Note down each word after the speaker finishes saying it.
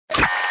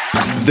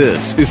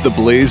This is the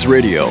Blaze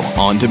Radio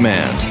on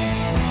demand.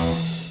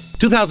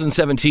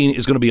 2017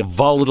 is going to be a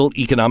volatile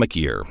economic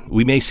year.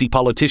 We may see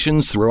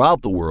politicians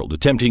throughout the world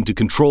attempting to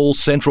control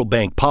central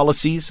bank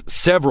policies.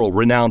 Several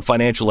renowned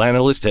financial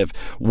analysts have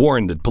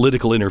warned that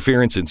political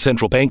interference in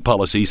central bank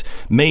policies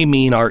may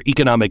mean our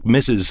economic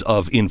misses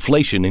of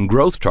inflation and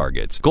growth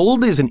targets.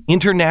 Gold is an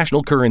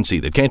international currency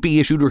that can't be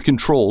issued or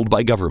controlled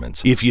by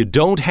governments. If you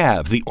don't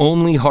have the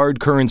only hard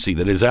currency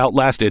that has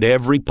outlasted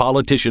every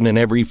politician and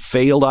every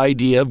failed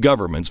idea of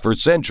governments for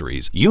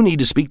centuries, you need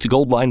to speak to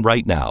Goldline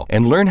right now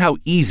and learn how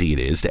easy it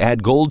is to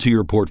add gold to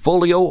your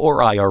portfolio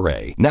or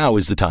IRA. Now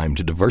is the time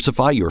to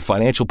diversify your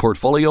financial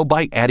portfolio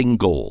by adding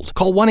gold.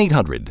 Call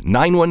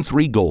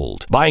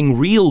 1-800-913-GOLD. Buying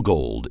real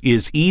gold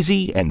is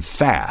easy and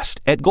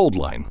fast at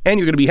Goldline. And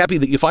you're going to be happy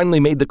that you finally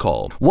made the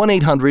call.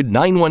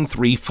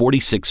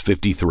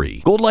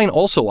 1-800-913-4653. Goldline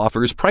also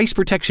offers price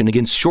protection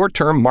against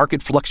short-term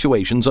market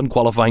fluctuations on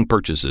qualifying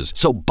purchases.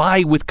 So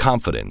buy with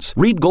confidence.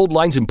 Read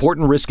Goldline's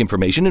important risk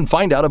information and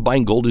find out if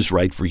buying gold is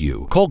right for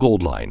you. Call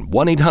Goldline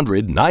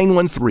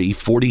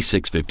 1-800-913-4653.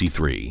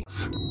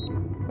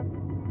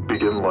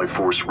 Begin Life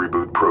Force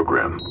Reboot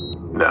Program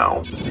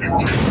now.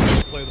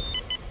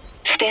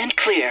 Stand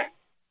clear.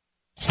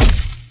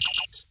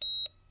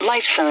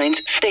 Life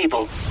signs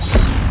stable.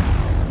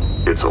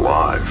 It's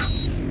alive.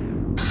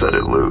 Set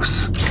it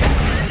loose.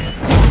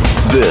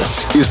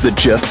 This is the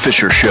Jeff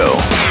Fisher Show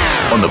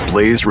on the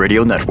Blaze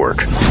Radio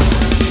Network.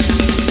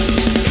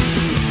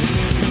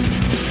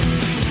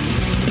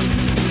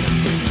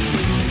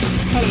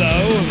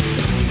 Hello.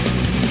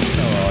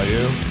 How are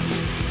you?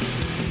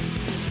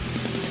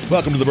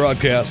 Welcome to the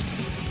broadcast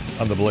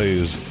on the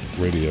Blaze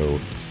Radio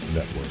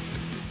Network.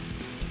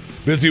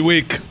 Busy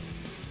week.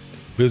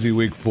 Busy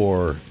week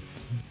for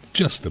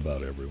just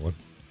about everyone.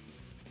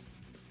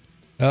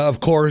 Of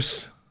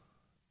course,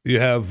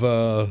 you have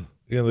the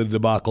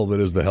debacle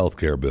that is the health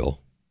care bill.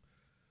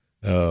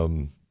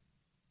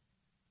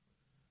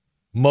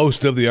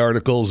 Most of the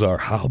articles are,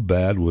 how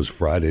bad was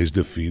Friday's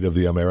defeat of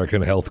the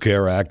American Health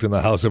Care Act in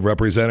the House of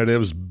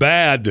Representatives?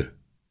 Bad.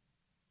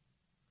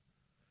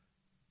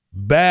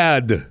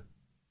 It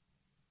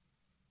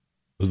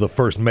was the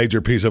first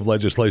major piece of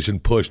legislation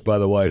pushed by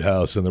the White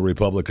House and the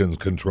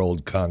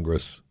Republican-controlled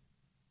Congress.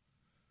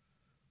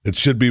 It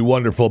should be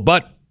wonderful,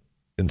 but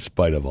in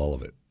spite of all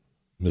of it,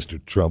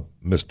 Mr. Trump,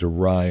 Mr.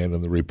 Ryan,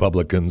 and the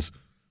Republicans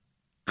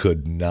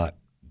could not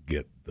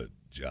get the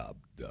job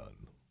done.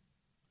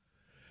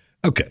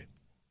 Okay.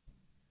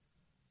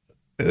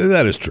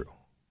 That is true.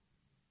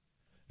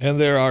 And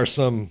there are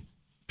some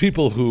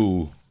people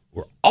who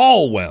were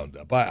all wound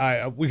up.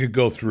 We could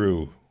go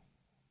through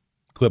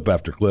clip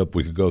after clip.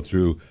 We could go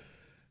through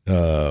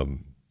Paul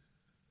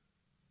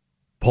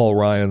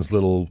Ryan's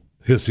little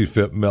hissy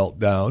fit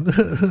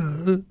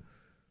meltdown.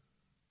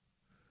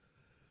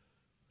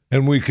 And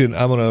I'm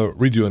going to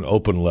read you an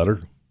open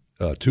letter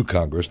to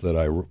Congress that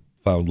I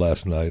found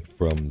last night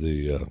from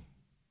the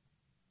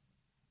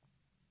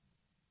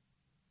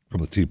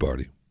Tea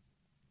Party.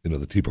 You know,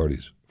 the Tea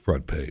Party's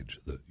front page,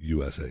 the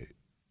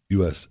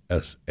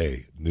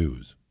USSA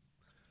News.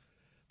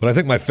 But I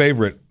think my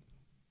favorite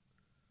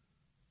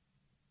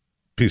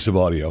piece of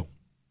audio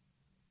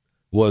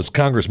was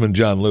Congressman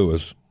John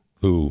Lewis,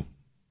 who,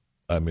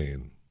 I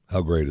mean,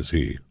 how great is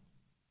he?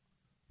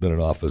 Been in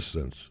office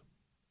since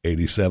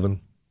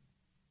 87.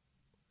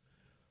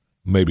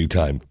 Maybe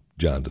time,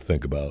 John, to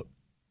think about.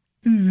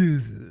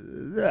 You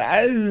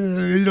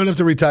don't have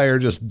to retire,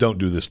 just don't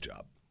do this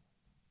job.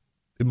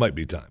 It might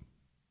be time.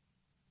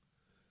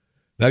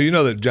 Now, you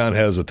know that John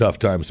has a tough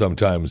time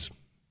sometimes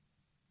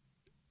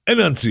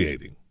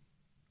enunciating.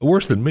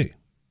 Worse than me.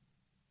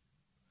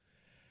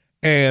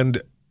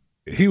 And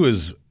he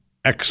was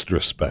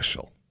extra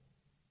special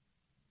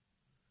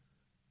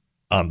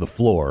on the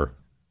floor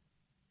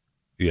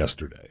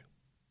yesterday.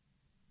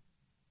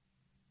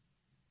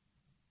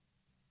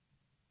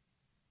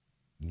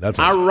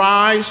 I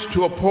rise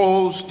to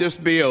oppose this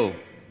bill.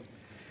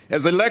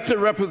 As elected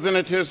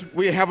representatives,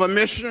 we have a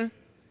mission,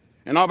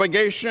 an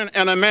obligation,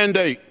 and a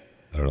mandate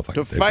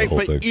to fight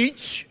for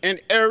each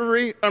and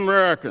every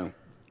American.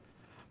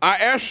 I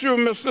ask you,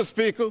 Mr.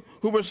 Speaker,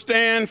 who will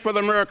stand for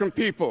the American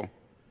people,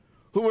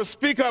 who will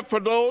speak up for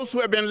those who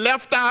have been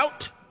left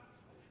out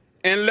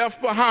and left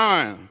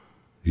behind.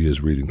 He is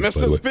reading this,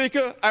 Mr.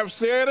 Speaker, I've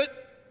said it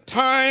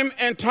time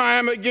and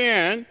time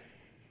again.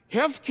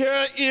 Health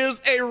care is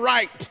a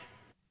right.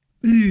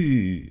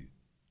 John,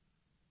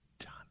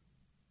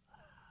 I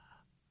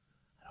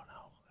don't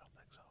know. I don't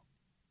think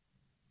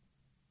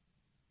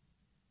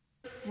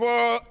so.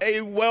 For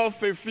a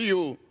wealthy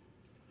few.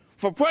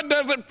 For what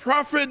does it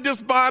profit this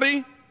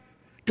body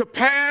to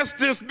pass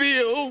this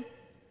bill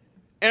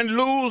and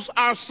lose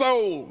our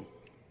soul?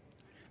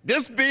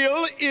 This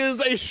bill is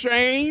a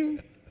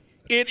shame.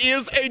 It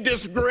is a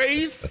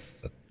disgrace.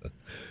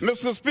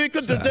 Mr.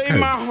 Speaker, today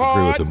my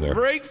heart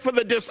breaks for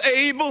the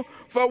disabled,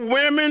 for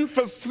women,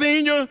 for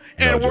seniors,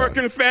 and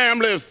working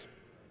families.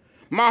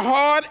 My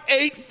heart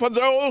aches for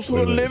those who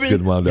are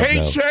living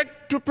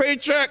paycheck to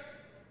paycheck.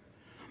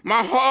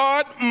 My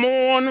heart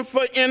mourns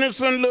for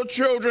innocent little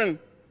children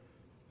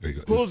There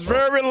you go. whose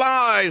very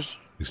lives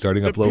He's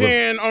starting uploading.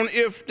 depend on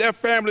if their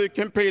family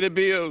can pay the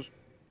bills.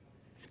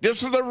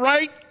 This is the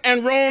right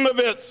and wrong of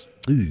it.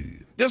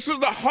 This is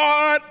the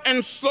heart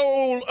and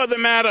soul of the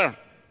matter.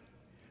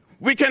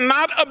 We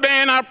cannot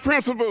abandon our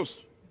principles.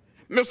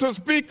 Mr.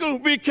 Speaker,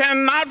 we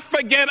cannot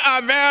forget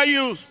our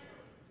values.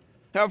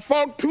 Have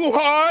fought too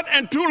hard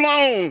and too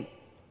long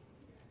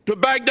to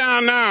back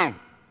down now.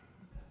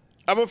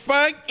 I will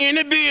fight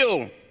any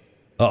bill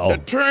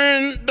that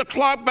turns the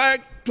clock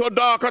back to a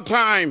darker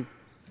time.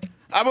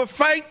 I will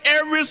fight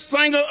every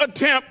single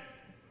attempt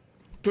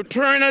to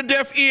turn a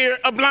deaf ear,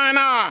 a blind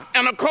eye,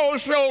 and a cold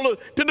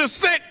shoulder to the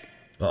sick,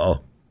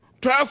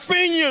 to our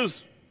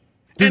seniors,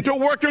 and to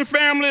working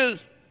families.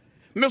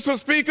 Mr.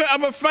 Speaker, I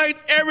will fight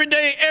every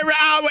day, every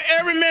hour,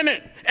 every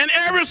minute, and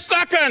every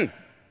second.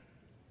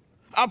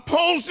 I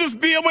oppose this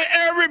bill with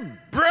every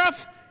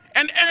breath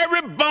and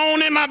every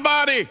bone in my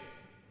body.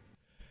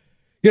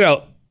 You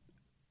know,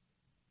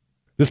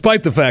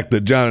 despite the fact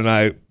that John and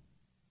I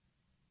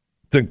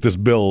think this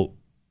bill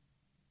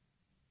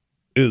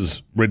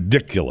is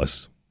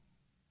ridiculous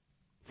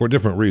for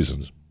different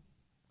reasons,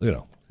 you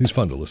know, he's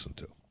fun to listen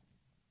to.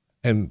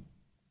 And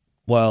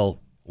while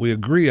we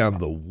agree on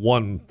the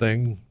one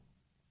thing,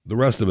 the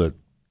rest of it,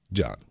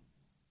 John,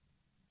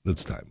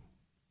 it's time.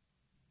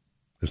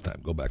 It's time.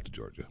 Go back to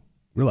Georgia.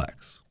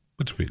 Relax.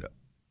 Put your feet up.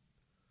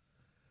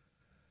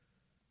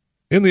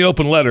 In the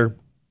open letter,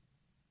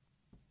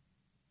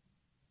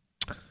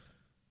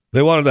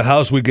 they wanted the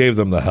House, we gave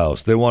them the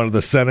House. They wanted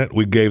the Senate,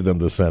 we gave them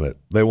the Senate.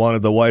 They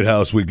wanted the White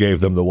House, we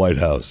gave them the White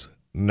House.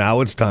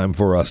 Now it's time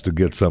for us to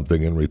get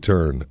something in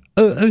return.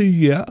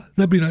 Yeah,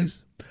 that'd be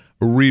nice.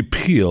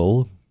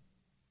 Repeal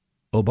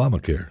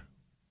Obamacare.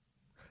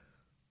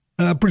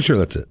 Pretty sure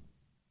that's it.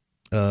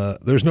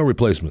 There's no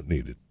replacement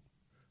needed.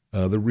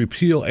 The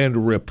repeal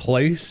and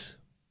replace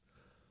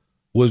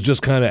was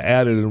just kind of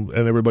added, and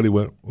everybody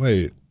went,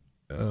 wait,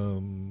 I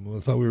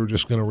thought we were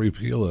just going to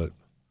repeal it.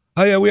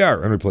 Oh, yeah, we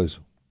are, and replace.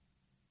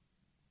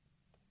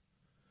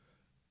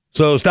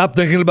 So stop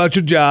thinking about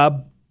your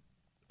job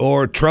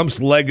or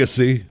Trump's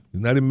legacy.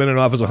 He's not even been in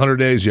office 100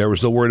 days yet. We're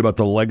still worried about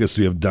the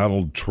legacy of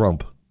Donald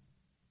Trump.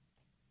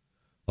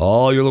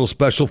 All your little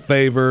special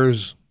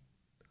favors.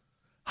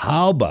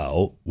 How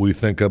about we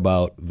think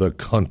about the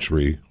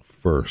country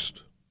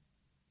first?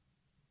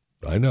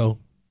 I know.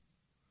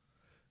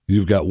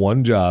 You've got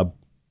one job.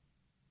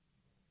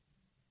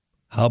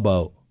 How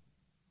about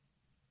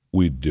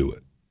we do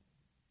it?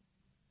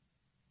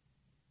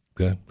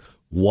 Okay?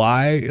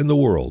 Why in the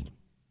world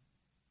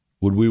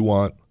would we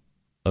want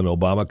an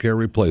Obamacare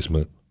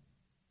replacement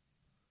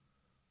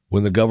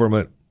when the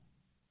government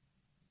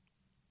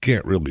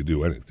can't really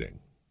do anything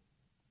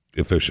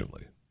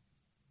efficiently?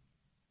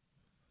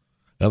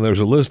 And there's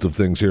a list of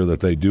things here that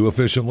they do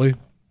efficiently.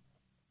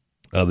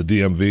 The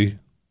DMV.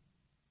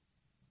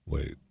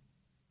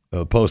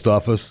 The post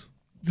office.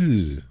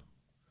 The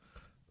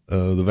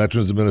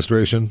Veterans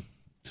Administration.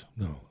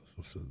 No.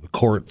 The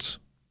courts.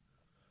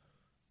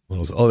 What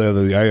else? Oh,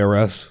 the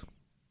IRS.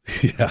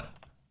 Yeah.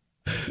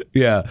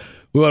 Yeah.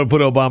 We want to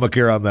put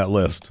Obamacare on that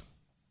list.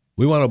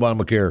 We want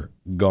Obamacare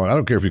gone. I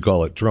don't care if you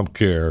call it Trump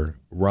care,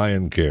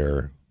 Ryan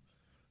care,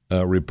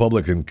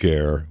 Republican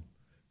care,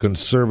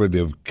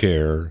 conservative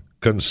care,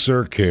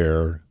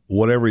 consercare,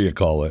 whatever you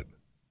call it.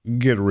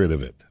 Get rid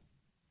of it.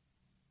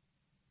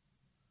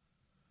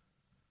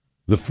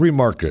 The free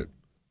market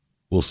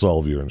will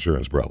solve your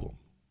insurance problem.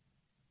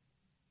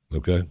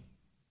 Okay?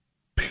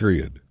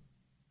 Period.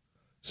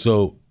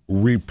 So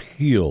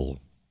repeal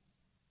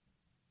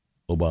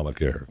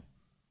Obamacare.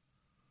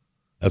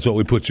 That's what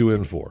we put you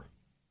in for.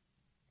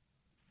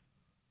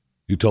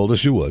 You told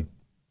us you would.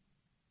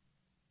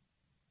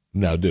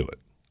 Now do it.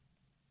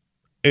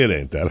 It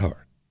ain't that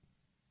hard.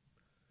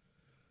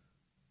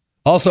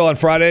 Also on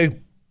Friday,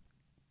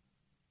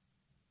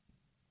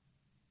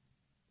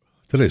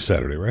 today's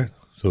Saturday, right?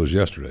 So it was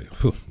yesterday.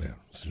 Whew, man,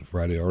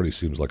 Friday already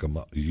seems like a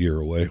year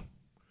away.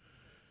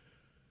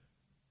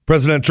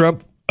 President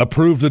Trump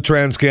approved the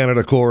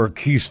Trans-Canada Corps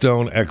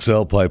Keystone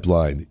XL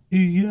pipeline.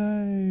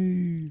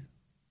 Yay!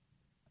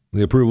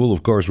 The approval,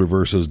 of course,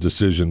 reverses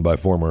decision by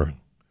former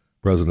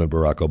President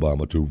Barack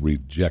Obama to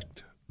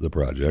reject the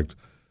project.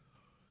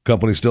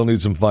 Company still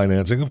needs some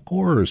financing, of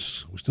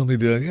course. We still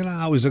need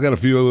to, we still got a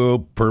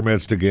few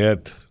permits to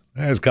get.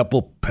 There's a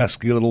couple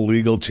pesky little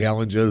legal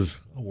challenges.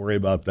 Don't worry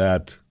about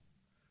that.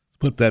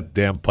 Put that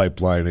damn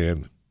pipeline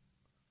in.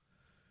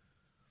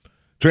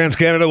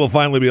 TransCanada will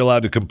finally be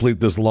allowed to complete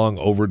this long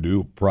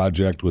overdue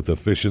project with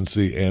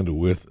efficiency and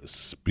with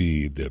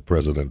speed,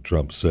 President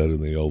Trump said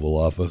in the Oval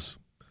Office.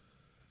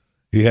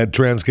 He had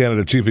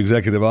TransCanada Chief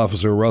Executive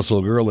Officer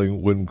Russell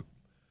Girling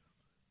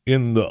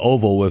in the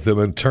Oval with him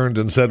and turned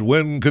and said,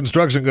 when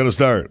construction going to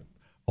start?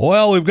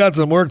 Well, we've got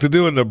some work to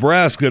do in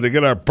Nebraska to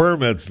get our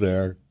permits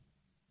there.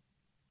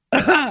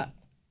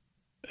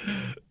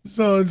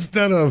 So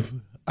instead of,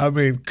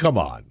 come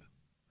on.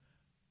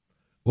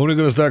 When are we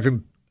going to start?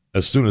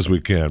 As soon as we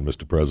can,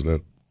 Mr.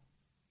 President.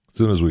 as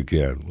soon as we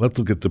can. Let's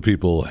get the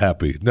people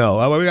happy.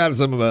 No, we got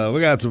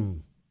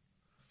some,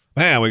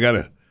 man, we got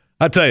to,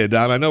 I tell you,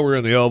 Don, I know we're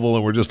in the Oval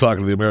and we're just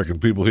talking to the American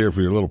people here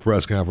for your little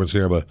press conference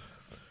here, but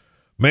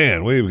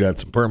man, we've got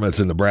some permits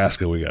in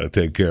Nebraska we got to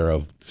take care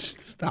of.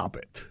 Stop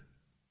it.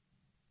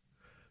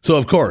 So,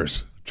 of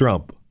course,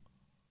 Trump,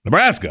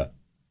 Nebraska.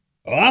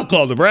 Oh, I'll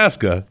call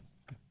Nebraska.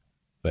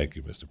 Thank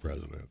you, Mr.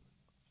 President.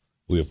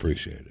 We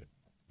appreciate it.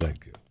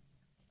 Thank you.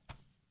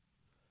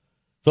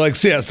 So,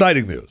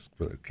 exciting news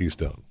for the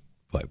Keystone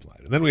Pipeline.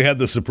 And then we had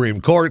the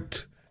Supreme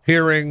Court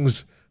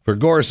hearings for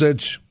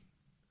Gorsuch.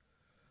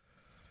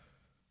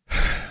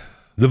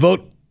 The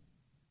vote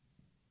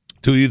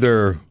to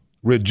either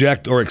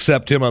reject or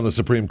accept him on the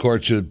Supreme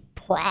Court should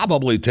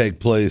probably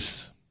take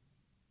place,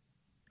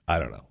 I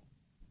don't know,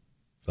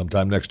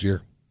 sometime next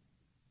year.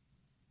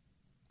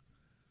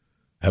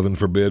 Heaven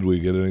forbid we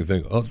get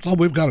anything. Oh,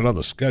 we've got it on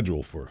the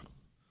schedule for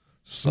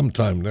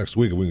sometime next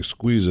week if we can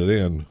squeeze it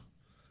in.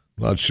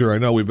 I'm not sure. I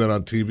know we've been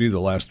on TV the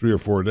last 3 or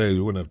 4 days.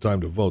 We wouldn't have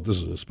time to vote.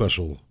 This is a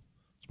special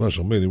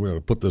meeting. We're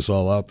going to put this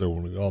all out there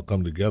when we all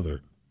come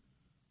together.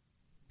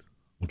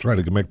 We'll try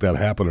to make that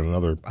happen in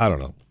another,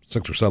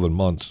 6 or 7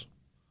 months.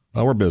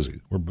 Oh, we're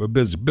busy. We're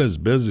busy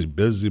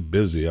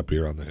up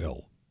here on the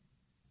Hill.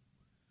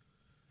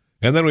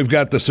 And then we've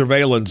got the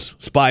surveillance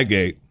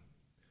Spygate.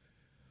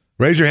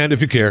 Raise your hand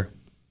if you care.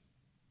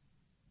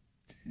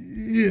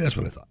 Yeah, that's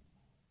what I thought.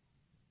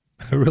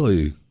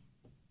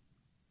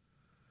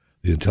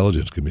 The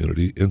intelligence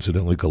community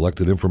incidentally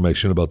collected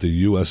information about the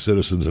U.S.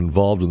 citizens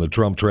involved in the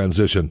Trump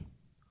transition.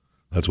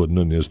 That's what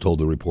Nunez told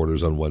the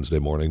reporters on Wednesday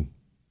morning.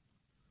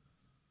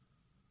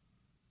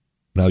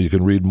 Now you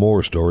can read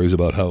more stories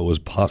about how it was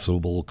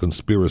possible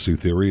conspiracy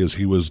theory as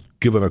he was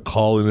given a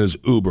call in his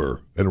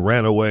Uber and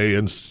ran away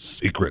in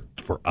secret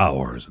for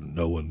hours and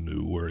no one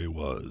knew where he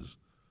was.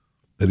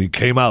 Then he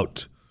came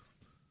out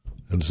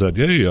and said,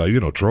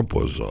 Trump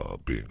was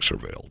being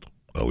surveilled.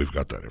 Oh, we've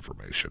got that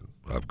information.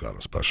 I've got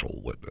a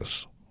special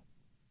witness.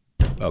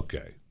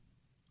 Okay,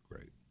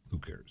 great. Who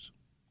cares?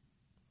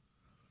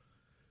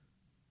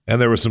 And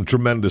there were some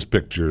tremendous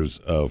pictures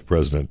of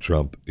President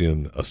Trump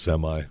in a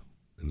semi,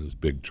 in his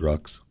big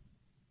trucks.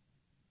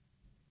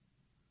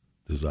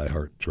 His I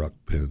Heart truck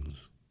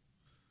pins.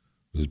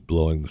 He's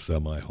blowing the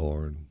semi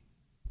horn.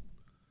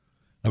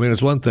 I mean,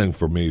 it's one thing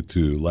for me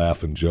to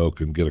laugh and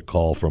joke and get a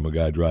call from a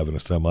guy driving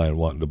a semi and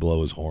wanting to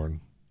blow his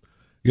horn.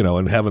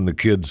 And having the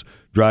kids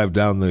drive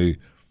down the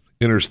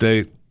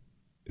interstate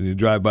and you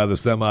drive by the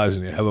semis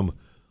and you have them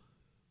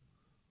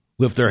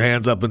lift their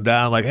hands up and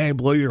down like, hey,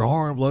 blow your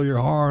horn, blow your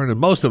horn. And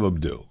most of them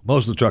do.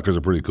 Most of the truckers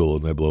are pretty cool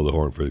and they blow the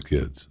horn for the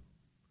kids.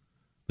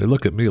 They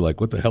look at me like,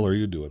 what the hell are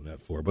you doing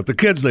that for? But the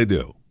kids, they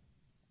do.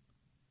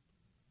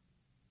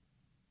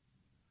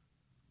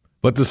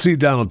 But to see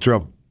Donald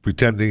Trump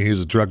pretending he's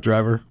a truck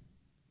driver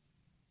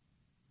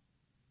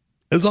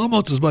is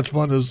almost as much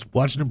fun as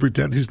watching him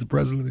pretend he's the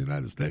president of the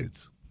United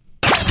States.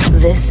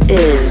 This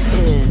is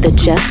The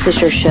Jeff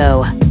Fisher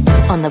Show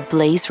on the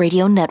Blaze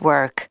Radio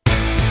Network.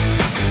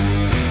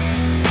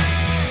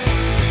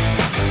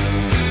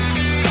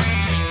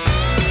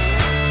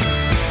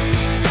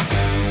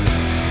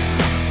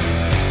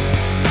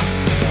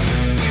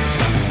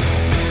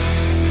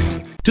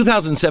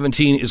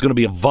 "2017 is going to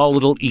be a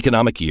volatile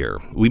economic year.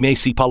 We may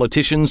see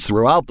politicians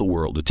throughout the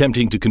world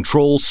attempting to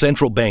control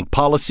central bank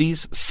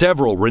policies.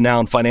 Several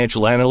renowned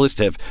financial analysts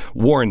have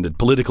warned that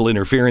political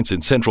interference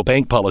in central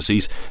bank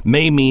policies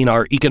may mean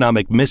our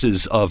economic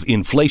misses of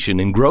inflation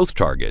and growth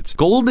targets.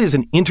 Gold is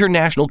an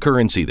international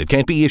currency that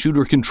can't be issued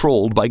or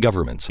controlled by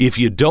governments. If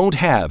you don't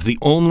have the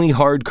only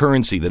hard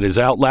currency that has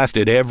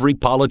outlasted every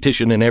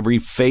politician and every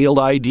failed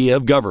idea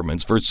of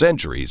governments for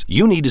centuries,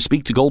 you need to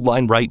speak to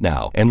Goldline right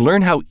now and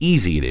learn how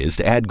easy it is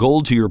to add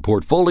gold to your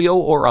portfolio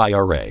or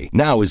IRA.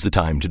 Now is the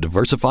time to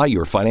diversify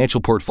your financial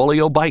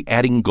portfolio by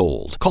adding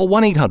gold. Call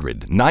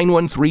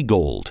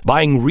 1-800-913-GOLD.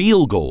 Buying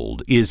real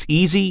gold is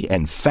easy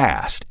and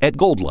fast at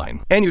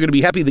Goldline. And you're going to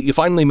be happy that you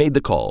finally made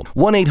the call.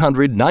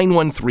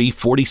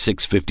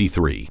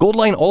 1-800-913-4653.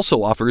 Goldline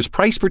also offers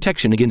price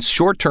protection against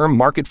short-term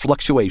market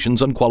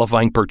fluctuations on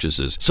qualifying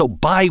purchases. So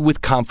buy with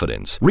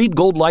confidence. Read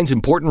Goldline's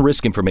important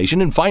risk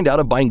information and find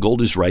out if buying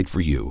gold is right for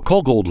you.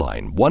 Call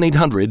Goldline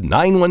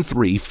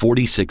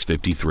 1-800-913-4653.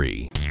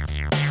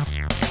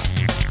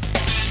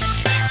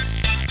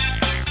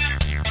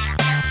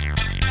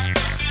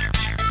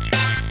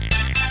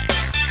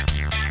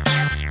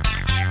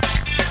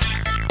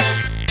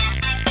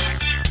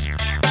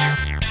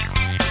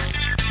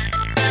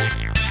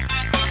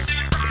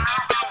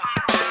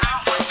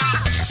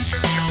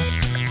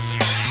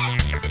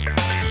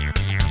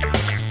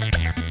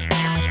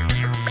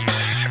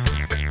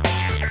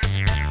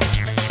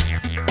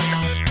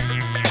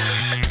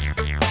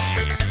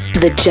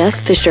 The Jeff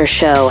Fisher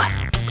Show.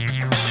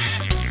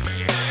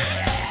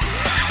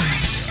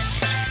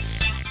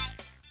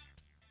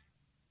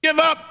 Give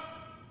up.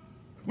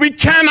 We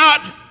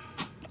cannot.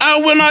 I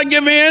will not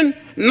give in.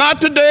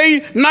 Not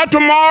today, not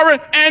tomorrow,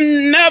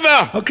 and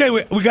never. Okay,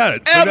 we got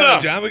it. Ever. We got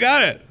it, John. We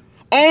got it.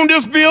 On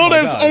this bill,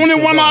 there's God, only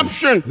still one going.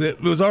 option.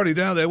 It was already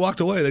down. They walked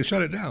away. They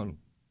shut it down.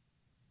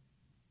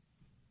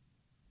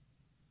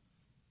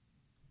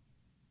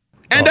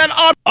 And that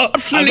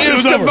option I thought it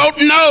is was to over. vote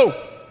no.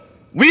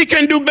 We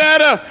can do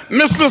better,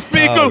 Mr.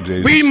 Speaker.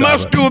 Jesus, we stop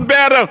must it. do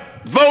better.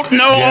 Vote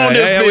no on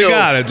this bill. We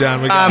got it,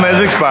 John. We got Time it.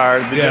 has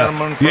expired. The Yeah.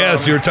 gentleman from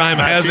Yes, your time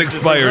has Massachusetts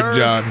expired, reserves.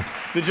 John.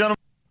 The gentleman.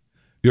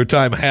 Your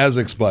time has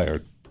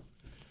expired.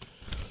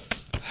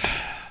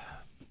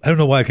 I don't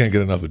know why I can't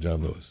get enough of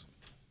John Lewis.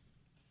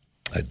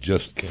 I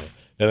just can't.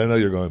 And I know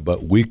you're going,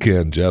 but we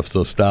can, Jeff,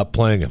 so stop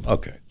playing him.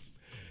 Okay.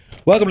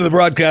 Welcome to the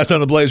broadcast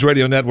on the Blaze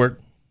Radio Network.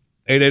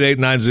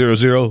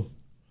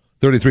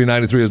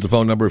 888-900-3393 is the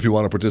phone number if you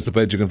want to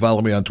participate. You can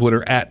follow me on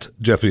Twitter at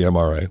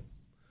JeffyMRA,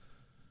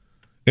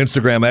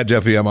 Instagram at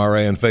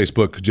JeffyMRA, and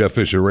Facebook, Jeff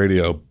Fisher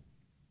Radio.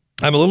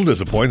 I'm a little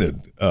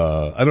disappointed.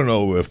 I don't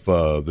know if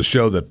the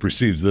show that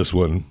precedes this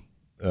one,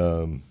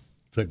 what's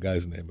that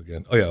guy's name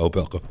again? Oh, yeah,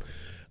 Opelka.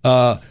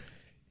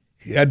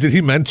 Did he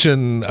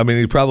mention, I mean,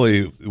 he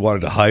probably wanted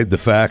to hide the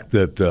fact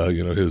that,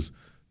 his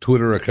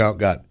Twitter account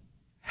got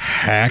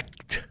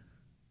hacked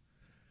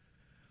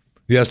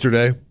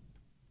yesterday.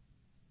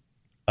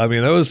 I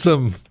mean, there was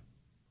some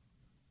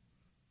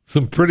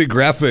pretty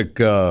graphic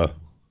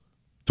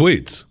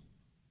tweets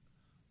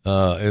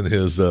in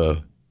his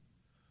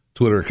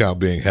Twitter account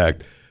being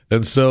hacked,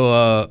 and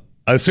so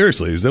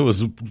that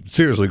was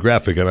seriously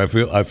graphic, and I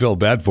feel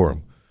bad for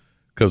him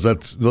because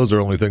those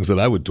are only things that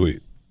I would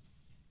tweet.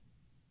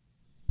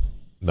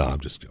 No,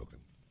 I'm just joking.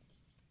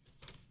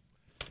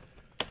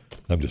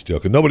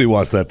 Nobody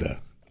wants that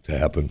to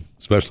happen,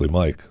 especially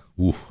Mike.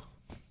 Oof.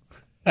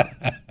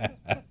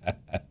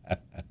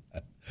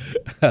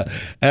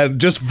 And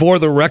just for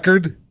the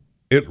record,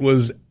 it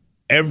was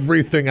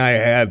everything I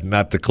had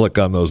not to click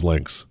on those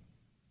links.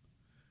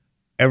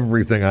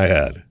 Everything I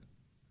had.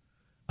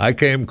 I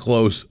came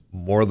close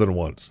more than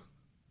once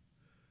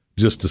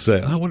just to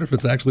say, I wonder if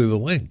it's actually the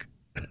link.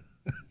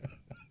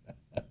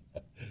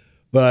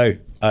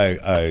 But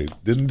I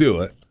didn't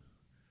do it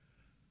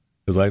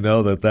because I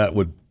know that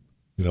would,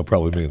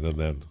 probably mean that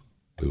then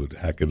it would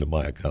hack into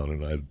my account,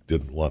 and I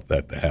didn't want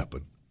that to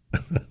happen.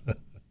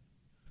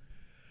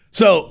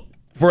 So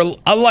for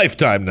a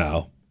lifetime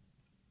now,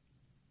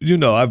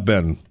 I've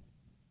been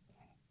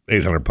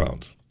 800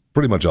 pounds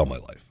pretty much all my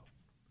life.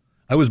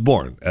 I was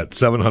born at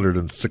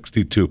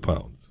 762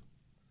 pounds.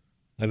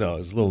 I know,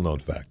 it's a little known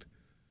fact.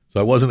 So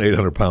I wasn't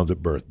 800 pounds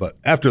at birth, but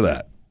after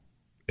that,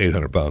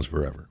 800 pounds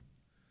forever.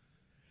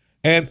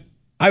 And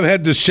I've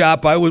had to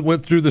shop. I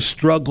went through the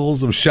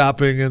struggles of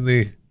shopping in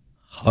the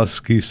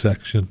Husky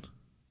section.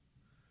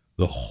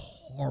 The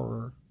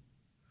horror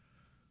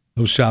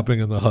of shopping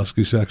in the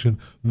Husky section.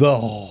 The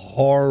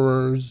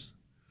horrors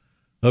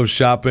of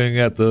shopping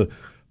at the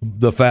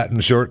fat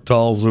and short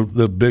talls, of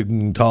the big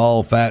and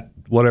tall, fat,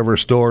 whatever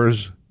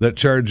stores that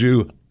charge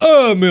you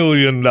 $1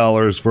 million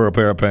for a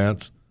pair of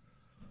pants.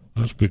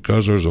 That's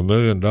because there's $1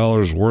 million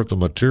worth of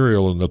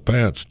material in the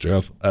pants,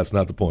 Jeff. That's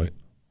not the point.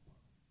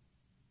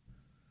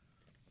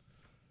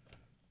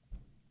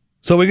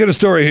 So we get a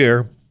story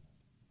here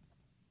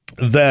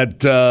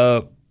that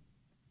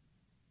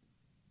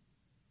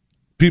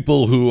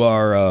people who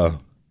are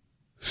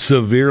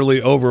severely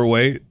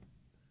overweight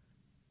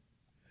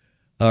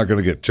are going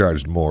to get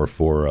charged more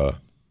for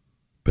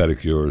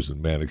pedicures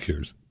and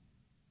manicures,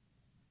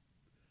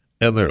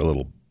 and they're a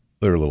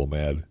little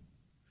mad.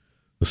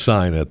 The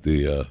sign at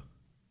the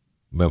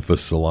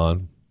Memphis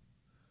salon: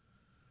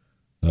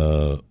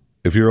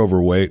 if you're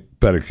overweight,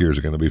 pedicures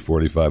are going to be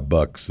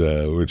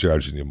 $45. We're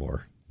charging you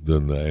more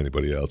than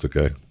anybody else,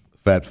 okay?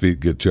 Fat feet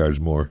get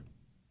charged more.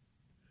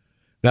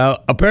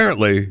 Now,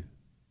 apparently,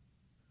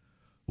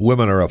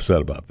 women are upset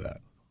about that.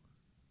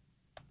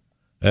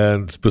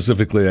 And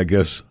specifically, I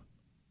guess,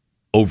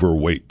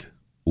 overweight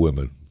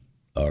women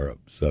are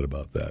upset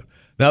about that.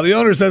 Now, the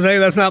owner says, hey,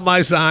 that's not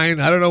my sign.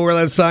 I don't know where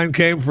that sign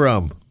came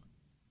from.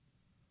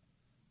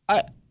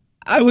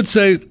 I would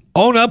say,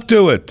 own up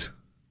to it.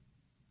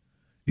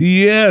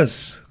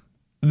 Yes,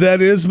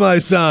 that is my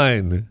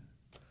sign.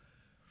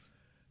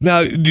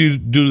 Now, do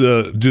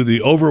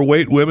the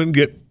overweight women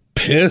get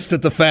pissed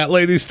at the fat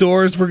lady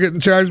stores for getting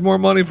charged more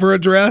money for a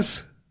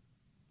dress?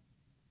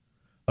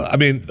 I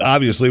mean,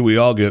 obviously, we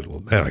all get,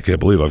 well, man, I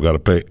can't believe I've got to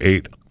pay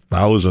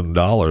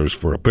 $8,000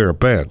 for a pair of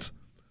pants.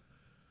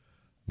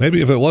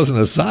 Maybe if it wasn't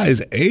a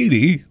size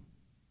 80.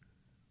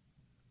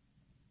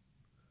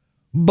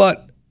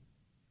 But,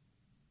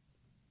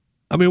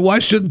 I mean, why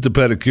shouldn't the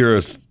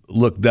pedicurist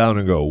look down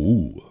and go,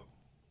 ooh,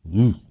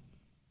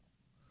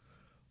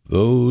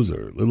 those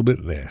are a little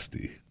bit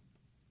nasty.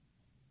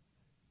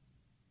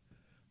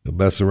 You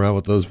mess around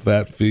with those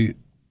fat feet?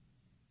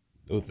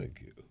 No,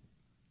 thank you.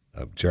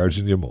 I'm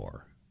charging you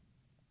more.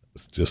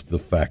 It's just the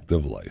fact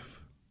of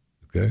life.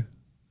 Okay?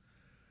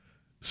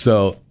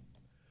 So,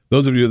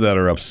 those of you that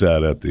are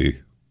upset at the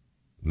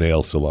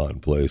nail salon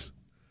place,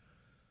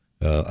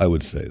 I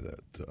would say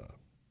that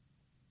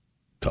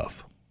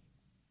tough.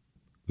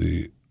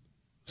 The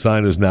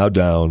sign is now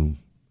down.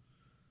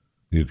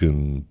 You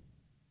can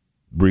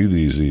breathe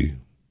easy.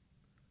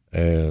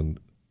 And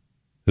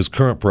His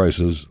current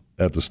prices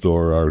at the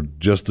store are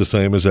just the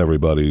same as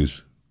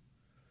everybody's,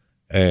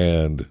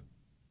 and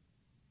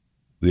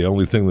the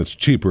only thing that's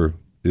cheaper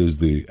is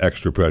the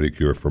extra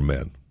pedicure for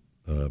men,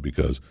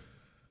 because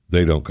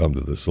they don't come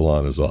to the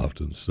salon as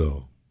often.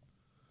 So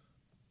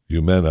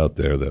you men out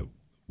there that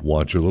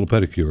want your little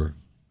pedicure,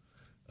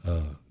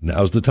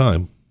 now's the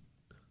time,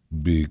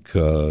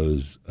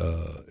 because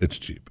it's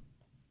cheap.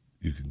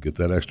 You can get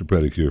that extra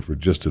pedicure for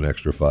just an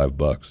extra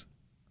 $5.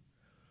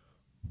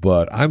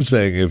 But I'm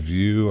saying if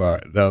you are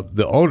now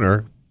the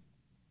owner,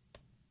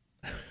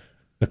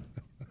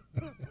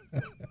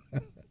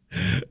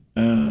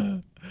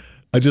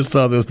 I just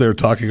saw this. They're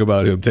talking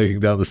about him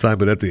taking down the sign,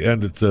 but at the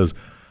end it says,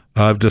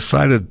 "I've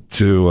decided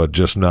to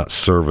just not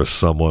service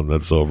someone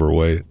that's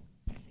overweight."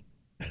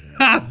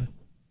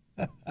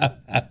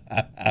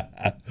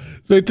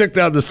 So he took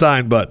down the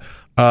sign, but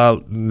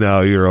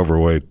no, you're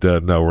overweight.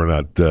 No, we're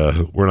not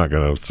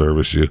going to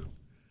service you.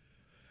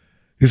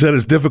 He said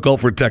it's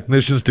difficult for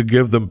technicians to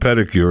give them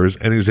pedicures,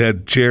 and he's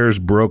had chairs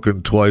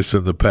broken twice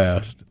in the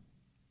past.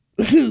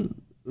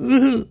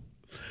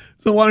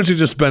 So why don't you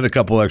just spend a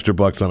couple extra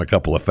bucks on a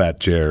couple of fat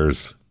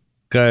chairs?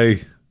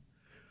 Okay?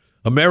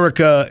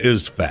 America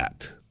is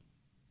fat.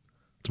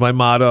 It's my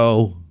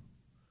motto.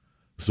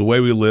 It's the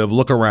way we live.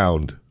 Look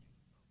around.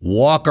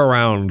 Walk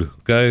around.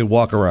 Okay?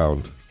 Walk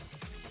around.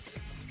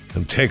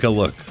 And take a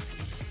look.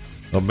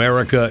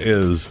 America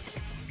is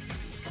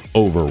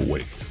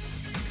overweight.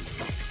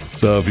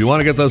 So if you want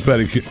to get those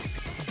pedicures,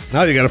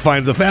 now you got to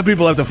find, the fat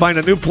people have to find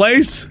a new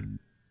place?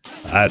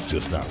 That's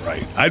just not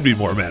right. I'd be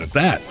more mad at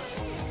that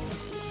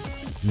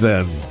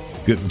than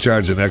getting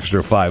charged an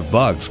extra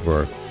 $5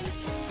 for,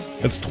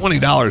 it's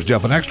 $20,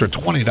 Jeff, an extra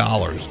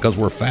 $20 because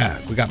we're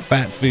fat. We got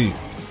fat feet.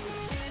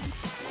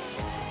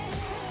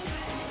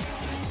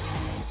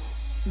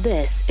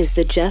 This is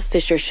the Jeff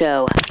Fisher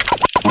Show.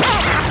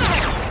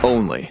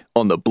 Only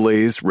on the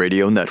Blaze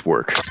Radio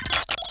Network.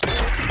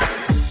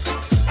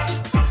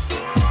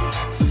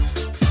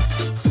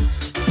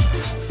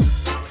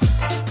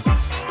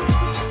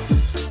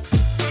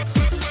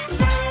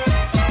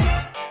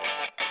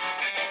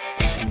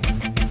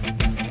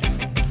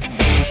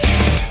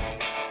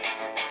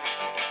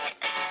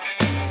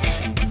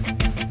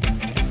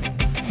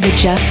 The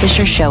Jeff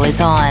Fisher Show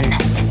is on.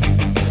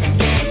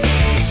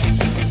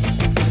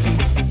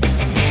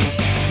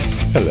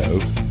 Hello.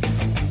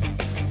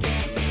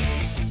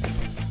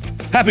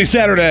 Happy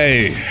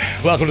Saturday.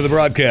 Welcome to the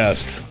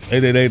broadcast.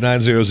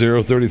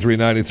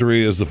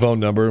 888-900-3393 is the phone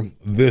number.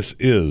 This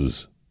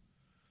is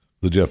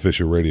the Jeff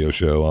Fisher Radio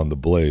Show on the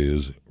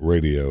Blaze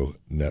Radio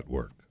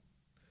Network.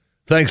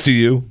 Thanks to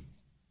you,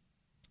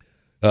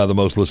 the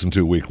most listened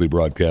to weekly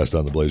broadcast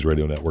on the Blaze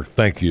Radio Network.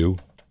 Thank you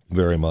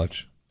very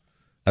much.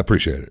 I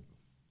appreciate it.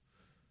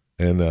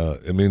 And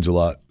it means a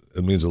lot.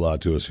 It means a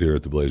lot to us here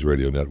at the Blaze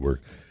Radio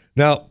Network.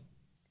 Now,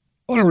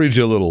 I want to read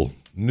you a little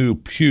new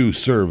Pew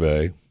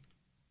survey.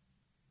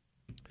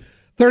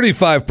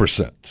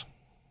 35%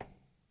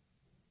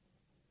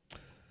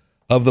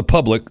 of the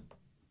public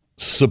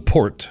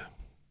support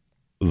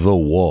the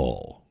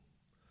wall.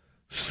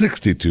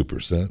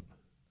 62%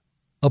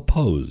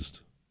 opposed.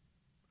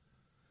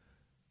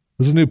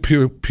 This is a new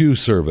Pew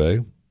survey.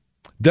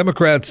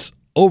 Democrats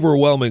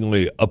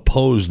overwhelmingly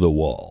oppose the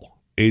wall,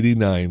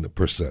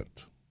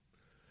 89%.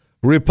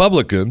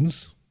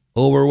 Republicans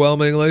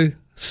overwhelmingly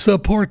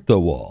support the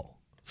wall,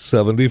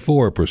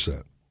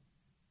 74%.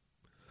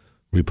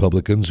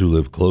 Republicans who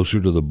live closer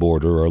to the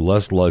border are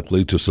less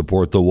likely to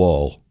support the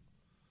wall.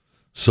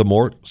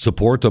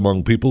 Support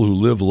among people who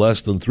live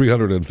less than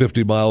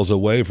 350 miles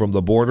away from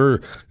the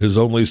border is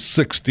only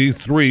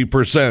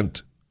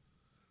 63%.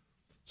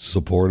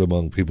 Support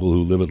among people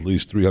who live at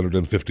least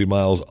 350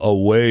 miles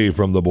away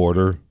from the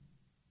border,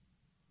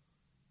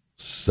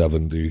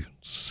 76%.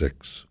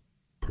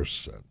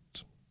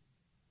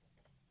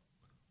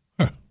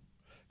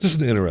 Just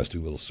an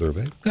interesting little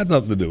survey. Got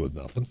nothing to do with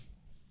nothing.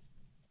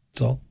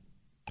 That's all.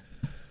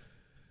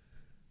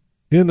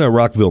 In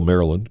Rockville,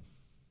 Maryland,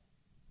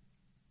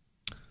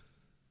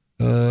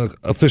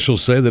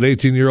 officials say that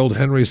 18-year-old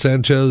Henry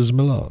Sanchez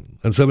Milan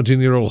and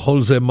 17-year-old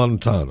Jose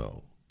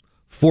Montano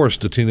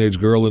forced a teenage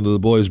girl into the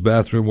boys'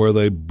 bathroom where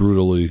they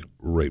brutally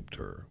raped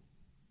her.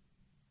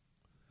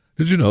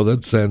 Did you know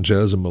that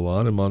Sanchez and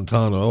Milan and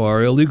Montano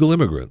are illegal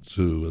immigrants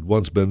who had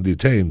once been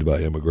detained by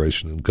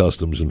Immigration and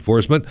Customs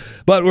Enforcement,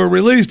 but were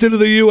released into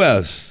the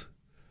U.S.,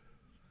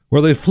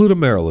 where they flew to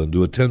Maryland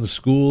to attend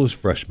school as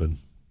freshmen?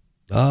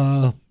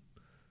 And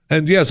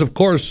yes, of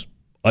course,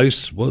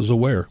 ICE was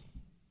aware.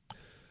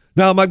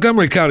 Now,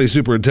 Montgomery County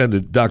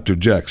Superintendent Dr.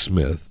 Jack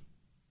Smith.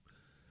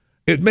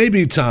 It may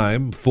be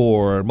time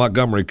for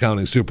Montgomery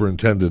County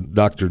Superintendent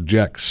Dr.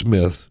 Jack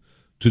Smith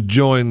to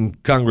join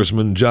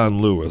Congressman John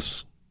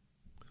Lewis.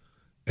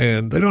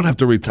 And they don't have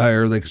to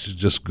retire, they should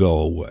just go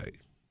away.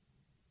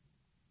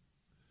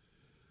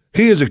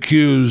 He has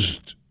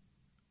accused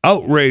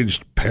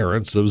outraged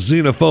parents of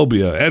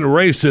xenophobia and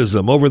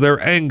racism over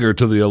their anger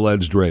to the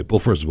alleged rape. Well,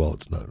 first of all,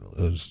 it's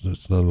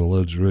not an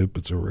alleged rape,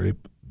 it's a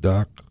rape,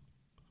 Doc.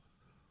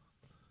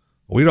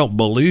 We don't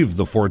believe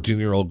the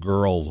 14-year-old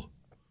girl.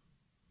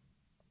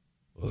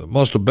 It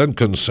must have been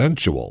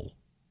consensual.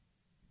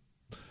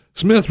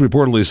 Smith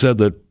reportedly said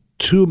that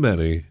too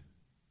many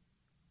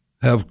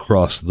have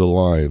crossed the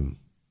line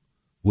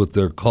with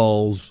their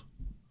calls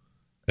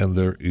and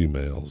their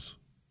emails.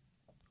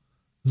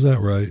 Is that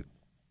right?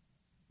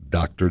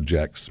 Dr.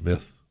 Jack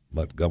Smith,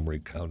 Montgomery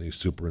County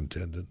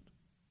Superintendent.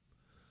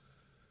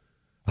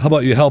 How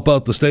about you help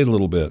out the state a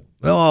little bit?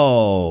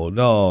 No.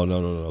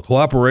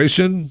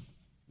 Cooperation?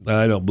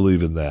 I don't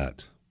believe in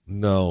that.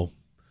 No.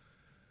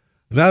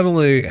 Not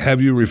only have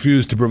you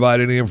refused to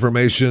provide any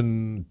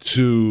information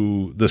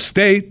to the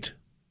state,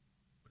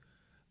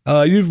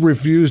 you've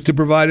refused to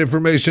provide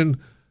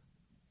information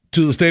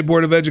to the State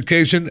Board of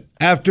Education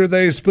after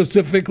they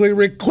specifically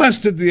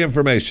requested the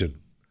information.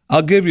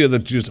 I'll give you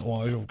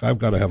that. I've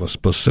got to have a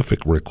specific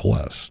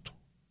request.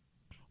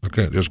 I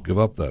can't just give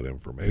up that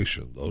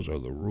information. Those are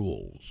the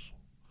rules.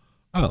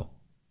 Oh,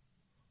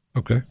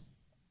 okay.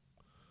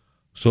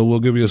 So we'll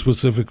give you a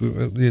specific.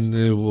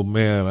 Well,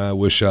 man, I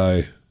wish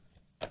I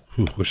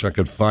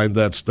could find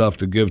that stuff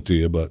to give to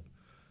you, but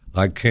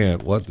I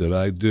can't. What did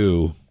I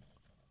do?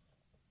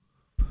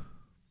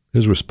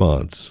 His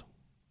response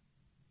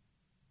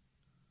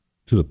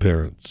to the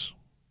parents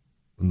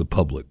and the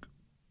public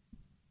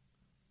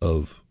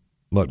of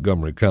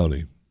Montgomery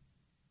County,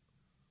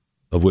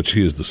 of which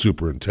he is the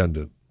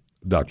superintendent,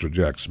 Dr.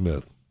 Jack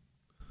Smith.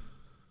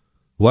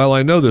 While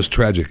I know this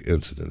tragic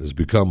incident has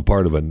become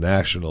part of a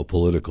national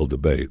political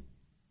debate,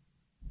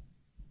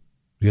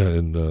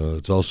 and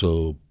it's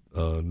also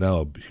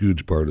now a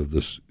huge part of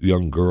this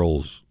young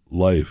girl's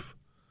life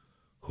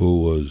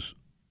who was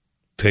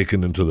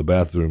taken into the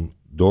bathroom,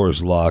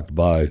 doors locked,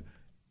 by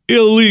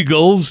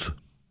illegals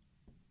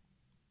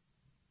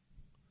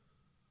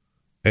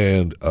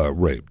and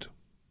raped.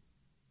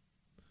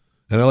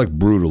 And I like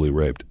brutally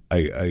raped.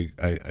 I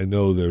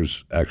know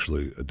there's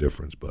actually a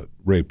difference, but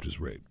raped is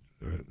raped.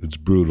 Right? It's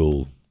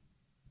brutal.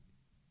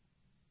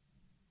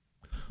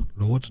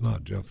 No, it's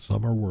not, Jeff.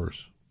 Some are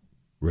worse.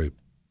 Rape,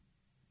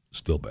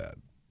 still bad,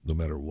 no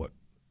matter what.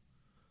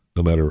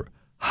 No matter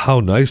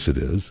how nice it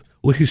is.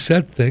 Well, he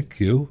said thank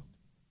you.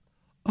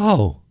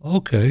 Oh,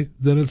 okay.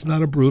 Then it's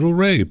not a brutal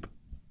rape.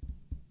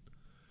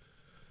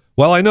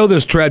 While I know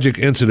this tragic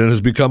incident has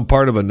become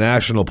part of a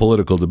national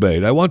political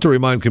debate, I want to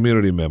remind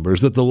community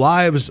members that the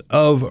lives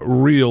of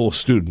real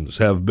students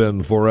have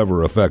been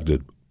forever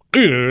affected.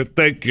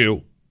 Thank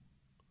you.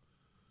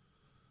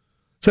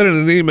 Said in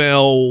an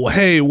email,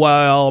 hey,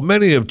 while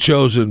many have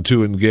chosen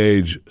to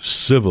engage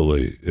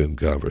civilly in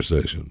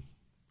conversation,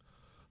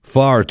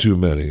 far too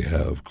many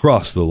have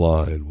crossed the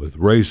line with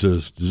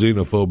racist,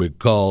 xenophobic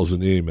calls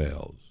and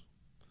emails.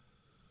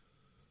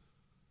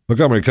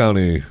 Montgomery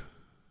County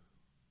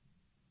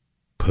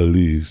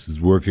Police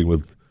is working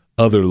with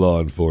other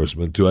law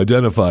enforcement to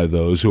identify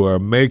those who are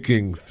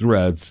making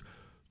threats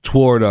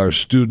toward our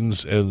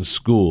students and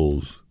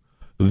schools.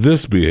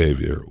 This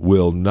behavior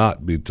will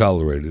not be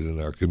tolerated in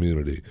our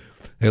community.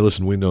 Hey,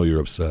 listen, we know you're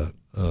upset,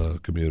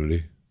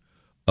 community,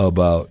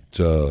 about,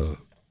 the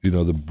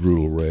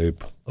brutal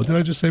rape. Oh, did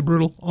I just say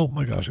brutal? Oh,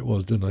 my gosh, it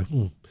was,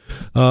 didn't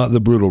I? The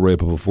brutal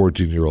rape of a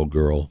 14-year-old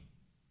girl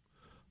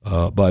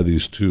by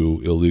these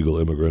two illegal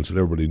immigrants that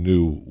everybody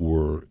knew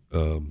were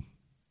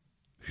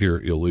here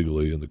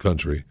illegally in the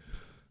country.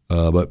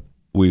 But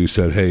we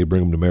said, hey,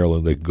 bring them to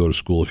Maryland. They can go to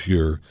school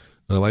here.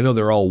 I know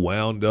they're all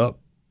wound up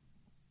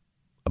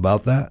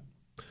about that.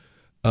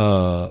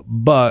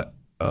 But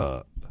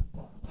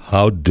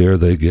how dare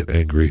they get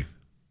angry?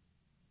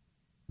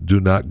 Do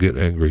not get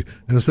angry.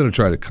 And instead of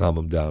trying to calm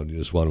them down, you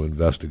just want to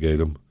investigate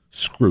them.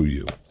 Screw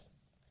you.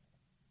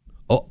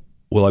 Oh,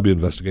 will I be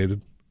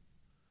investigated?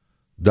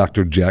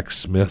 Dr. Jack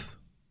Smith?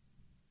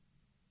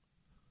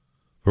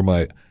 For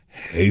my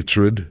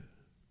hatred?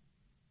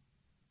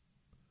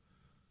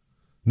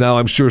 Now,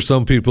 I'm sure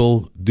some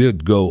people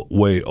did go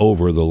way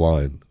over the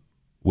line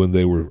when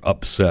they were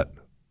upset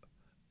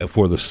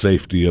for the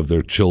safety of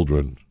their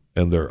children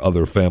and their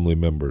other family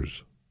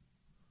members.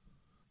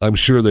 I'm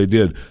sure they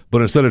did.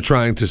 But instead of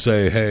trying to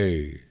say,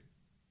 hey,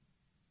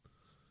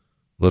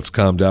 let's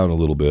calm down a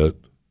little bit.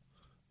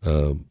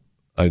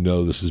 I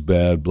know this is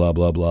bad, blah,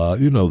 blah, blah.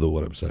 You know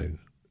what I'm saying.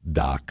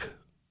 Doc.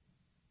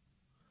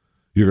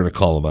 You're going to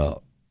call them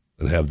out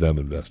and have them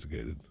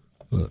investigated.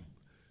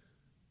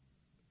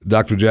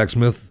 Dr. Jack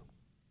Smith,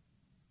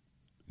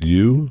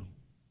 you,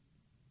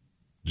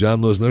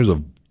 John Lewis,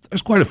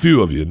 there's quite a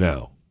few of you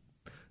now.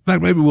 In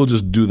fact, maybe we'll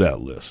just do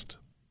that list.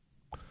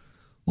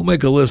 We'll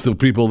make a list of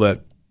people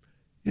that,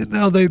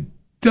 they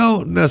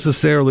don't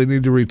necessarily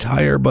need to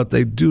retire, but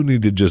they do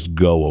need to just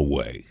go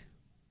away.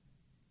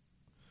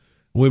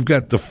 We've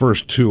got the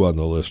first two on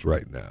the list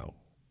right now.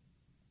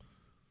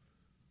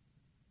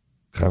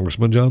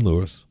 Congressman John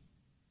Lewis,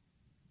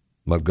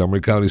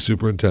 Montgomery County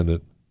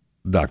Superintendent,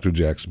 Dr.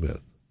 Jack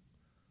Smith.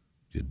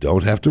 You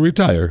don't have to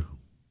retire.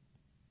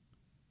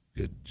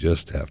 You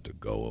just have to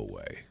go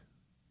away.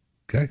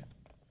 Okay?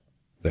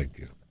 Thank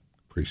you.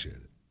 Appreciate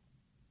it.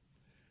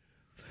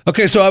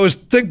 Okay, so I was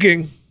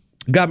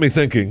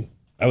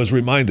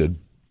reminded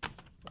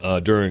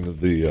during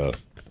the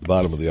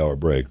bottom of the hour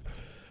break,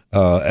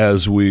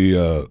 as we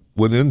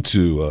went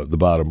into the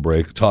bottom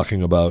break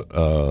talking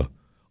about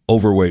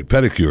overweight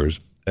pedicures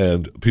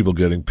and people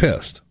getting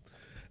pissed.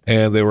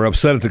 And they were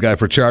upset at the guy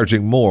for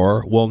charging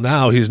more. Well,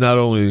 now he's not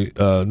only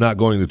not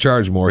going to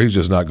charge more, he's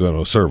just not going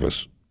to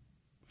service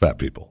fat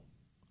people.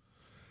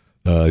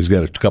 He's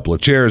got a couple of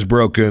chairs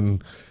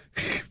broken.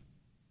 He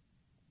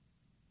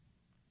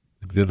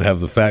didn't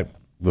have the fat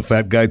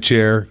guy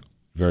chair.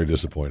 Very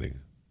disappointing.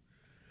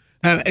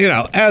 And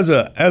as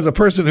a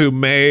person who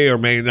may or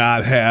may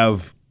not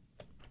have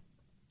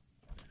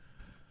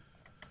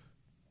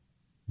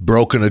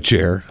broken a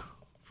chair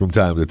from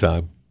time to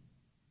time,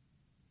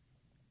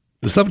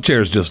 some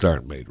chairs just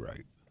aren't made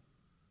right.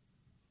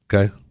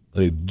 Okay?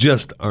 They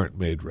just aren't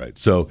made right.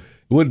 So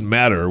it wouldn't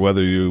matter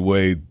whether you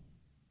weighed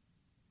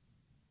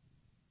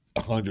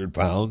 100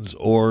 pounds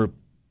or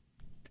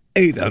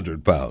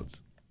 800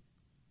 pounds.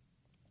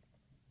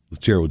 The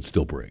chair would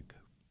still break.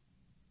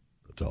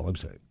 That's all I'm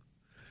saying.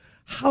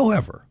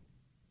 However,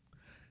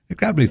 it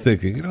got me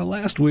thinking,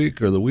 last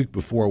week or the week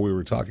before we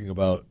were talking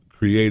about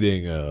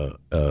creating a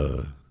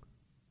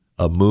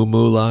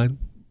moo-moo line.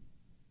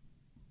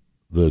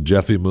 The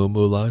Jeffy Moo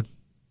Moo line.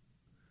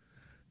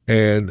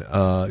 And,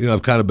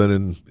 I've kind of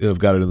been I've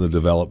got it in the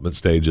development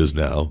stages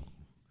now.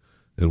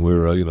 And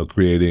we're,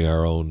 creating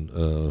our own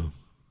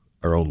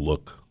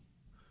look,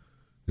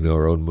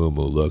 our own Moo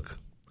Moo look.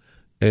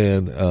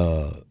 And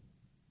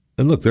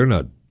look, they're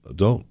not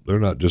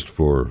just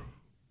for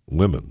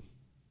women.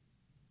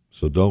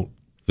 So don't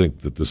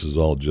think that this is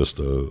all just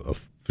a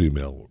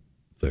female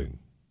thing.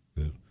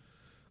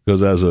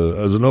 Because as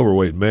an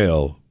overweight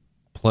male,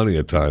 plenty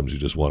of times you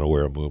just want to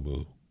wear a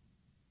moo-moo.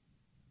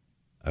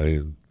 I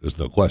mean, there's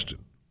no question.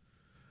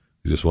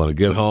 You just want to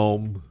get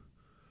home,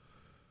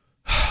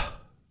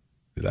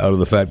 get out of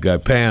the fat guy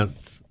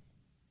pants,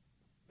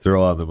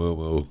 throw on the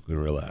moo-moo,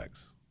 and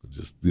relax.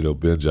 Just,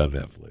 binge on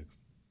Netflix.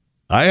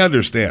 I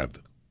understand.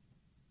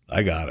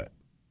 I got it.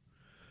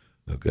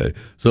 Okay.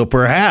 So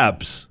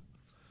perhaps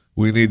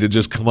we need to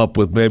just come up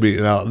with maybe,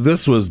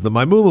 this was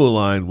my moo-moo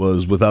line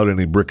was without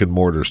any brick and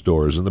mortar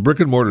stores, and the brick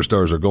and mortar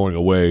stores are going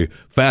away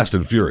fast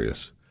and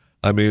furious.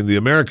 I mean, the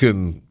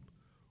American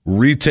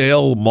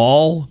retail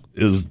mall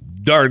is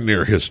darn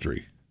near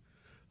history.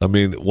 I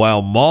mean,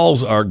 while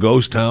malls are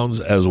ghost towns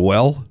as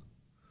well,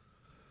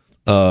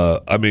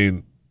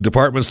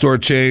 department store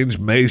chains,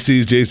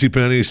 Macy's,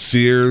 JCPenney,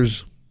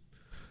 Sears,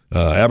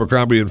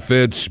 Abercrombie and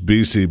Fitch,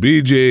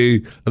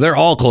 BCBG, they're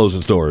all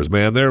closing stores,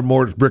 man. Their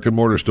brick and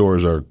mortar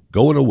stores are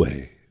going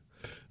away.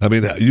 I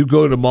mean, you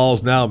go to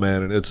malls now,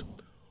 man, and it's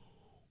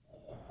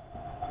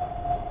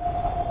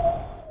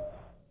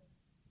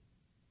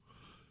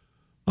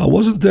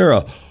wasn't there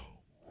a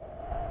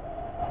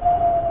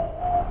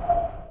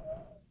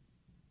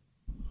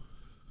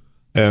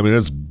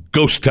it's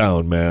ghost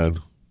town,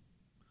 man.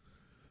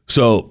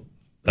 So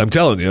I'm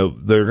telling you,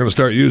 they're going to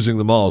start using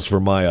the malls for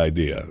my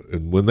idea.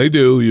 And when they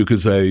do, you can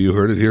say you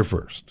heard it here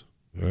first.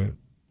 All right?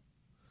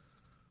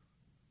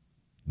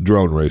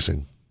 Drone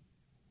racing.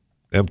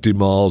 Empty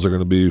malls are going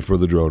to be for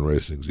the drone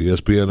racings.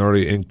 ESPN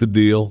already inked the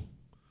deal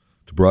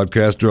to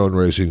broadcast drone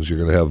racings. You're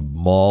going to have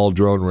mall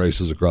drone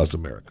races across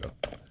America.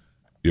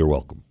 You're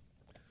welcome.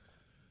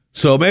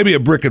 So maybe a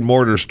brick and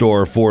mortar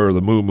store for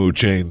the Moo Moo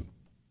chain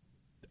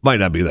might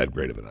not be that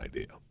great of an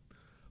idea.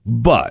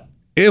 But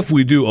if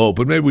we do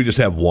open, maybe we just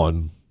have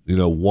one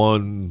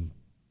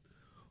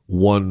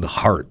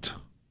heart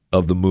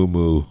of the Moo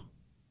Moo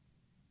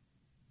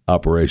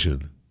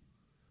operation.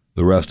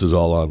 The rest is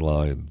all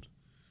online.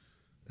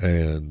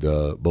 And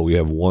but we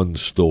have one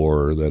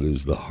store that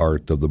is the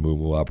heart of the Moo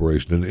Moo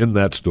operation. And in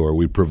that store,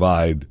 we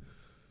provide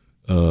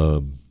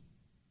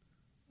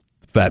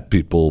fat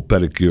people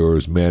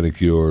pedicures,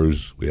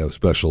 manicures. We have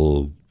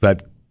special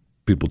fat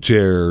people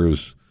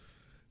chairs.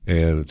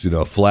 And it's,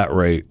 a flat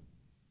rate.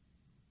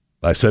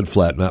 I said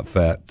flat, not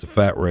fat. It's a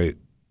fat rate.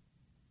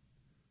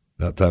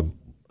 Not time.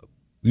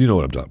 You know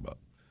what I'm talking about.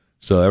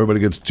 So everybody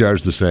gets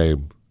charged the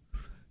same.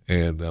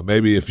 And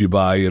maybe if you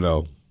buy, I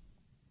don't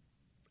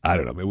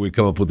know, maybe we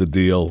come up with a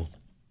deal.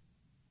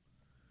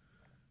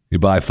 You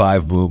buy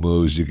 5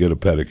 moo-moos, you get a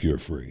pedicure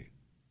free.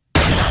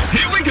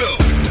 Here we go.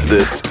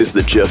 This is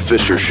the Jeff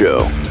Fisher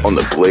Show on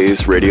the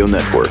Blaze Radio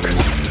Network.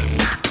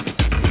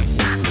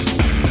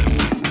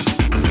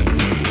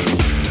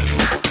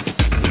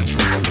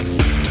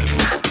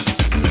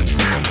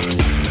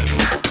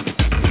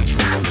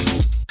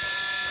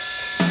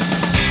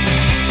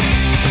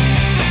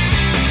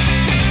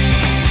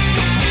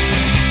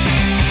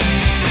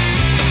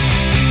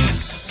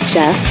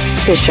 Jeff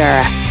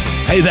Fisher.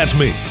 Hey, that's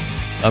me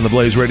on the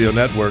Blaze Radio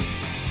Network.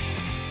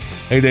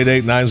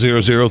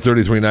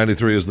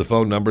 888-900-3393 is the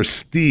phone number.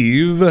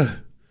 Steve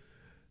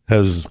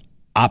has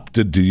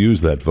opted to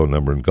use that phone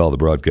number and call the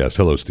broadcast.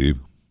 Hello, Steve.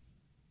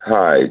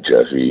 Hi,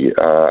 Jeffy.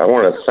 I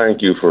want to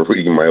thank you for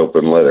reading my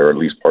open letter, at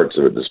least parts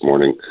of it this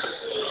morning.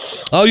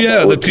 Oh,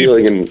 yeah.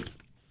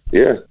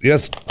 Yeah.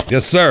 Yes,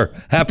 sir.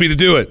 Happy to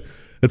do it.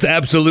 It's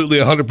absolutely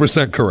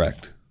 100%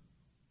 correct.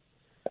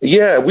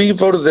 Yeah, we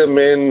voted them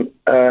in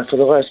for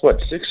the last,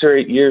 6 or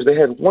 8 years. They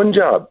had one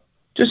job.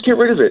 Just get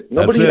rid of it.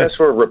 Nobody asked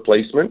for a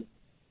replacement.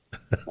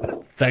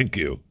 Thank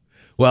you.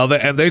 Well,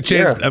 they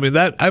changed. Yeah. I mean,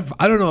 I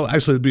don't know.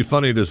 Actually, it'd be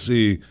funny to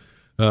see,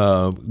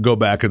 go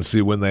back and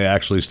see when they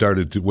actually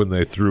started when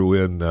they threw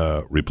in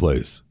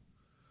replace.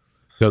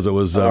 Because it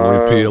was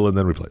repeal and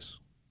then replace.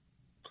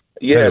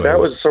 Yeah, anyway, that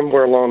was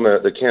somewhere along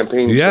the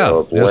campaign.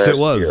 Yeah, yes, it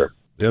was. Year.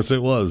 Yes,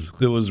 it was.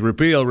 It was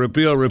repeal, and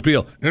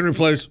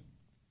replace.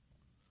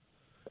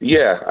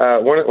 Yeah,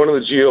 one of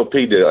the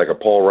GOP did it, like a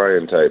Paul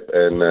Ryan type,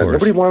 and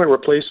nobody wanted a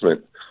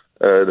replacement.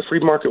 The free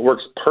market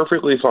works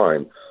perfectly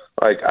fine.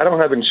 Like, I don't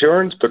have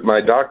insurance, but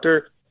my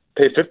doctor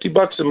pay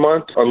 $50 a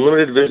month,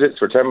 unlimited visits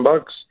for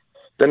 $10.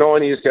 Then all I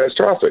need is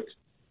catastrophic.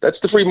 That's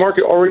the free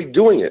market already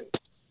doing it.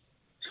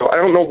 So I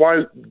don't know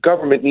why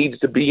government needs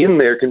to be in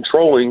there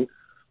controlling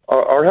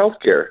our health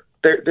care.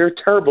 They're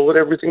terrible at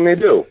everything they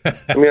do.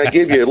 I mean, I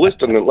gave you a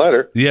list on the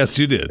letter. Yes,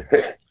 you did.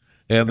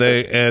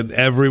 And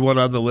everyone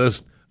on the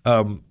list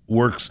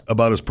works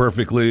about as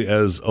perfectly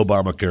as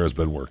Obamacare has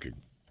been working.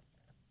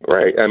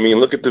 Right. I mean,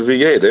 look at the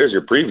VA. There's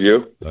your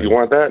preview. You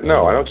want that?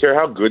 No, I don't care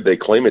how good they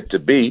claim it to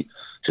be.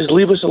 Just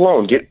leave us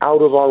alone. Get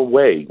out of our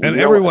way. And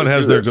everyone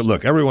has their good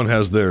look. Everyone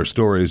has their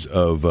stories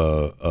of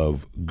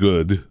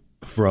good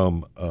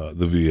from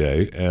the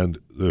VA and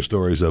their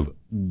stories of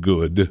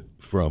good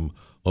from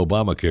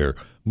Obamacare.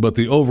 But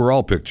the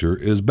overall picture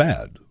is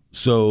bad.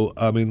 So,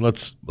 I mean,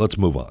 let's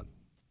move on.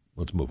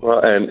 Let's move on. Well,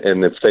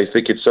 and if they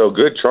think it's so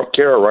good, Trump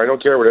care or Rhino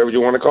care, whatever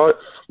you want to call it,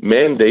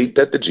 mandate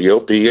that the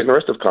GOP and the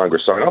rest of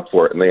Congress sign up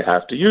for it, and they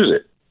have to use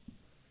it.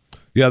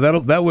 Yeah,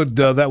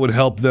 that would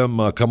help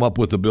them come up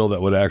with a bill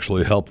that would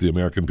actually help the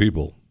American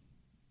people.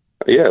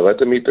 Yeah, let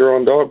them eat their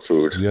own dog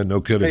food. Yeah, no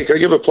kidding. Hey, can I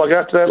give a plug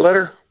out to that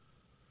letter?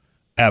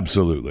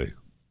 Absolutely.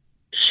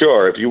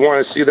 Sure. If you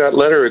want to see that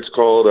letter, it's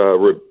called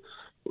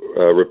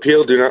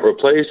Repeal, Do Not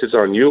Replace. It's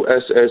on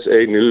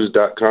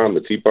USSAnews.com,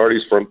 the Tea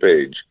Party's front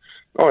page.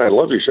 Oh, I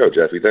love your show,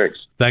 Jeffy. Thanks.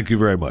 Thank you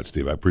very much,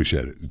 Steve. I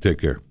appreciate it. You take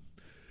care.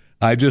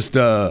 I just,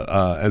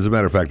 as a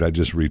matter of fact, I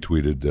just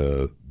retweeted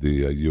the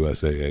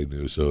USAA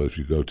news. So if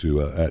you go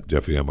to at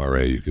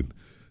JeffyMRA, you can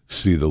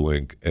see the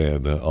link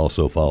and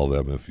also follow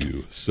them if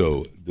you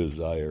so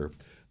desire.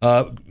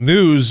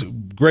 News,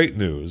 great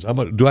news.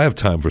 Do I have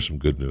time for some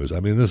good news?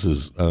 I mean, this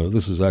is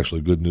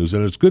actually good news,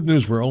 and it's good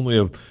news for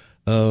only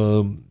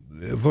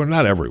for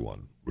not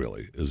everyone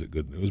really. Is it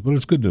good news? But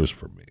it's good news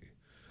for me.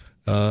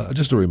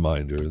 Just a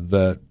reminder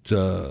that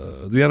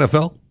the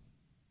NFL.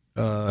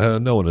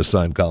 No one has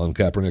signed Colin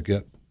Kaepernick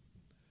yet.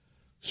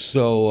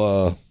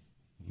 So,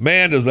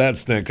 man, does that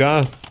stink,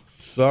 huh?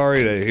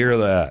 Sorry to hear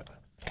that.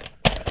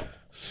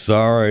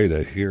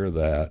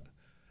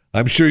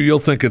 I'm sure you'll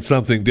think it's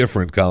something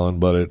different, Colin,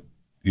 but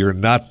you're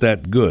not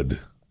that good.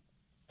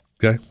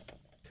 Okay?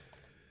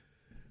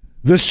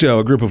 This show,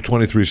 a group of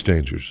 23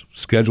 strangers,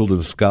 scheduled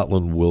in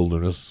Scotland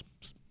wilderness.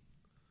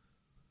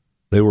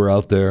 They were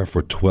out there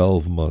for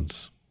 12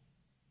 months.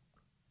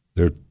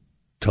 They're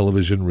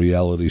television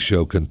reality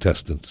show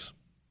contestants.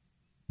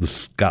 The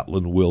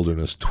Scotland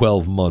wilderness,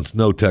 12 months,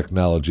 no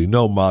technology,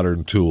 no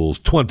modern tools,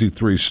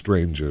 23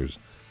 strangers.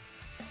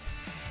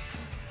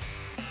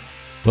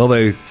 Well,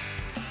 they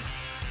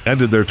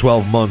ended their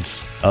 12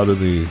 months out in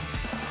the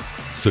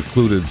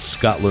secluded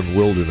Scotland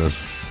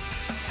wilderness.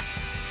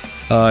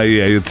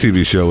 The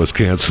TV show was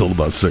canceled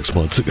about 6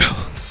 months ago.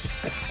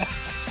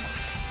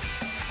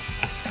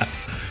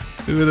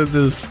 They've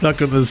been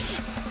stuck in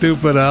this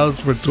stupid house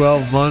for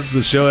 12 months.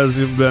 The show hasn't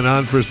even been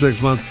on for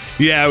 6 months.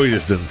 Yeah, we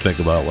just didn't think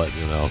about letting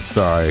you know.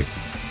 Sorry.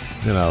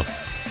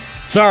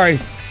 Sorry.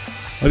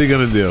 What are you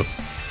going to do?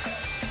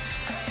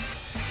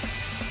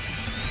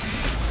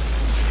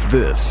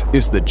 This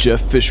is the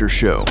Jeff Fisher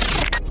Show,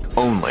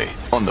 only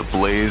on the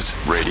Blaze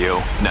Radio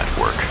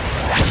Network.